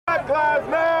Lives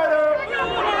Matter!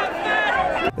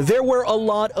 There were a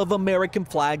lot of American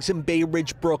flags in Bay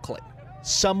Ridge, Brooklyn.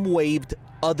 Some waved,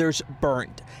 others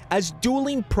burned, as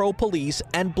dueling pro-police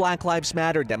and Black Lives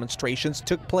Matter demonstrations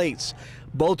took place.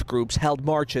 Both groups held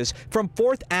marches from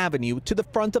 4th Avenue to the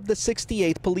front of the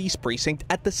 68th Police Precinct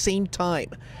at the same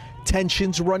time.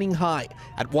 Tensions running high.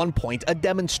 At one point, a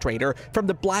demonstrator from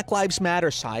the Black Lives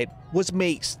Matter side was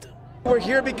maced. We're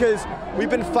here because we've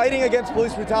been fighting against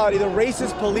police brutality. The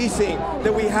racist policing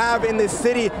that we have in this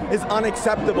city is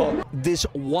unacceptable. This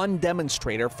one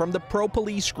demonstrator from the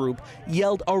pro-police group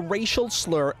yelled a racial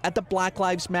slur at the Black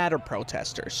Lives Matter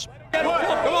protesters.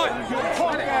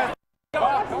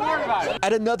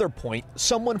 At another point,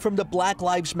 someone from the Black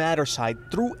Lives Matter side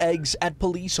threw eggs at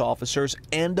police officers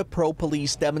and the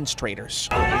pro-police demonstrators.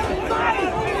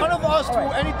 None of us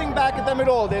threw anything back at them at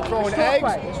all. They're throwing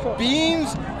eggs,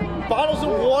 beans, bottles of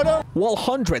water. While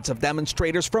hundreds of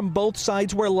demonstrators from both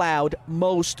sides were loud,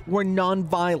 most were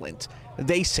non-violent.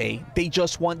 They say they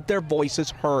just want their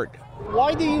voices heard.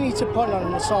 Why do you need to put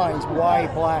on the signs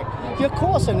white, black? You're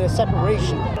causing a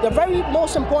separation. The very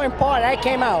most important part that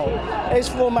came out is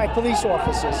for my police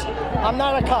officers. I'm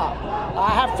not a cop.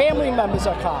 I have family members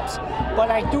of cops,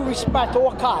 but I do respect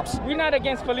all cops. We're not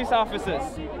against police officers,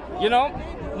 you know?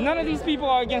 None of these people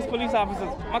are against police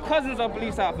officers. My cousins are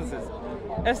police officers.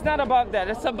 It's not about that.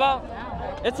 It's about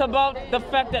the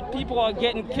fact that people are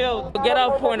getting killed. Get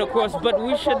our point across, but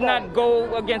we should not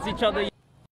go against each other.